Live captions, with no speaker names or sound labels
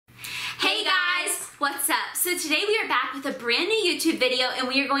So today we are back with a brand new YouTube video and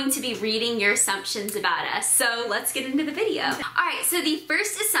we are going to be reading your assumptions about us. So let's get into the video. Alright, so the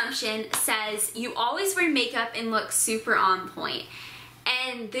first assumption says you always wear makeup and look super on point.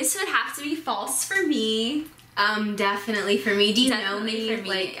 And this would have to be false for me. Definitely for me. Do you Definitely know me? for me.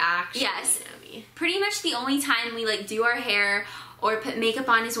 Like, actually Yes. know me. Pretty much the only time we like do our hair or put makeup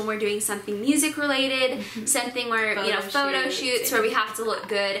on is when we're doing something music related, something where, photo shoots where we have to look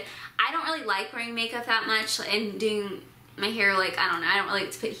good. I don't really like wearing makeup that much and doing my hair, like, I don't know, I don't really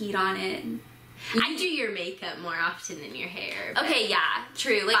like to put heat on it. I do your makeup more often than your hair. Okay, yeah,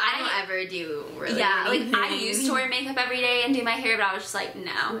 true. Like, I don't ever do really anything. like, I used to wear makeup every day and do my hair, but I was just like,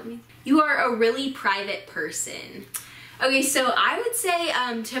 no. You are a really private person. Okay, so I would say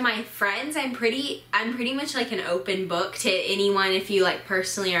to my friends, I'm pretty much like an open book to anyone if you like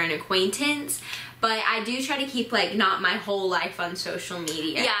personally are an acquaintance. But I do try to keep like not my whole life on social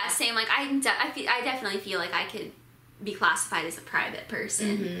media. Yeah, same. Like I definitely feel like I could be classified as a private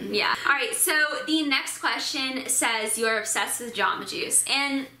person. Mm-hmm. Yeah. All right. So the next question says you are obsessed with Jamba Juice,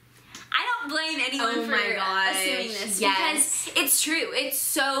 and I don't blame anyone for assuming this because it's true. It's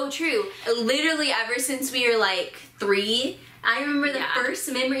so true. Literally ever since we were like 3. I remember the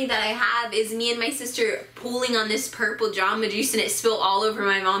first memory that I have is me and my sister pulling on this purple Jamba Juice and it spilled all over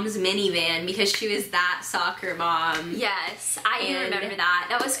my mom's minivan because she was that soccer mom. Yes, I do remember that.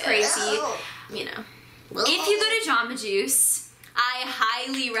 That was crazy. You know. If you go to Jamba Juice, I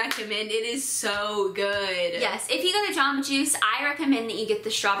highly recommend it. Is so good. Yes, if you go to Jamba Juice, I recommend that you get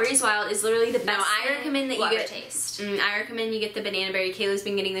the Strawberries Wild. It's literally the best. No, I recommend that you get taste. I recommend you get the Banana Berry. Kayla's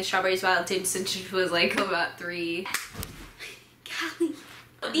been getting the Strawberries Wild too since she was like about 3. Callie.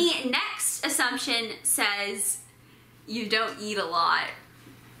 The next assumption says you don't eat a lot.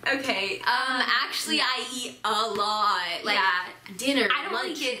 Okay. Actually, I eat a lot. Like dinner, I don't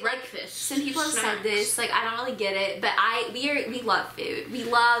lunch, really get breakfast. Some people have said this. Like I don't really get it, but we love food. We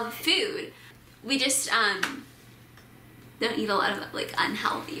love food. We just don't eat a lot of like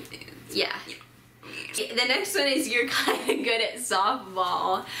unhealthy foods. Yeah. The next one is you're kind of good at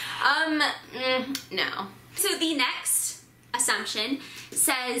softball. No. So the next assumption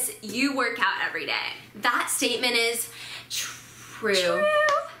says you work out every day. That statement is true.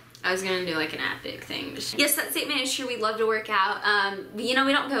 I was gonna do like an epic thing. Yes, that statement is true. We love to work out. We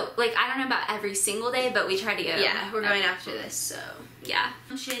don't go, like, I don't know about every single day, but we try to go. Yeah, we're going after this, so. Yeah.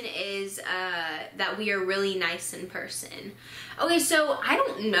 Assumption is that we are really nice in person. Okay, so I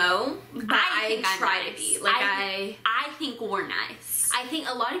don't know, but I try to be. Like I think we're nice. I think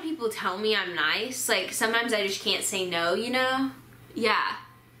a lot of people tell me I'm nice. Like, sometimes I just can't say no, you know? Yeah.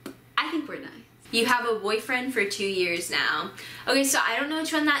 I think we're nice. You have a boyfriend for 2 years now. Okay, so I don't know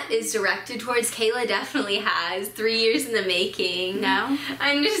which one that is directed towards. Kayla definitely has. 3 years in the making. No?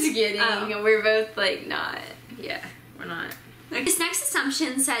 I'm just kidding. Oh. We're both, like, not. Yeah, we're not. This next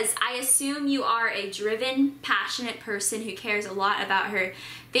assumption says, I assume you are a driven, passionate person who cares a lot about her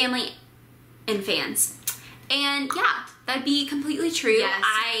family and fans. And yeah, that'd be completely true. Yes.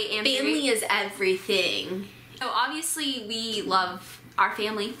 I am Family is everything. So obviously we love our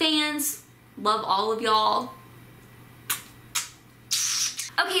family, fans, love all of y'all.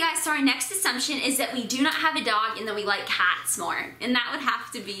 Okay guys, so our next assumption is that we do not have a dog and that we like cats more. And that would have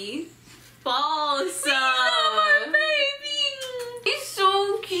to be false. We love our baby. He's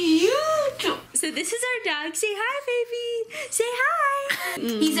so cute. So this is our dog. Say hi, baby. Say hi.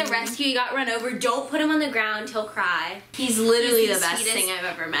 He's a rescue. He got run over. Don't put him on the ground. He'll cry. He's literally the best thing I've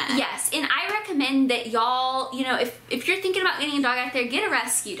ever met. Yes, and I recommend that y'all, if you're thinking about getting a dog out there, get a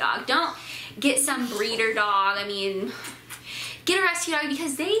rescue dog. Don't get some breeder dog. I mean, get a rescue dog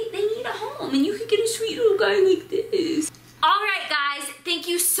because they need a home, and you can get a sweet little guy like this. Alright guys, thank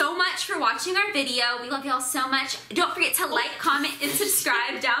you so much for watching our video. We love y'all so much. Don't forget to like, comment, and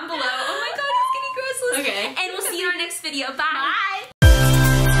subscribe down below. Oh my god, it's getting gross. Okay. And we'll see you in our next video. Bye. Bye.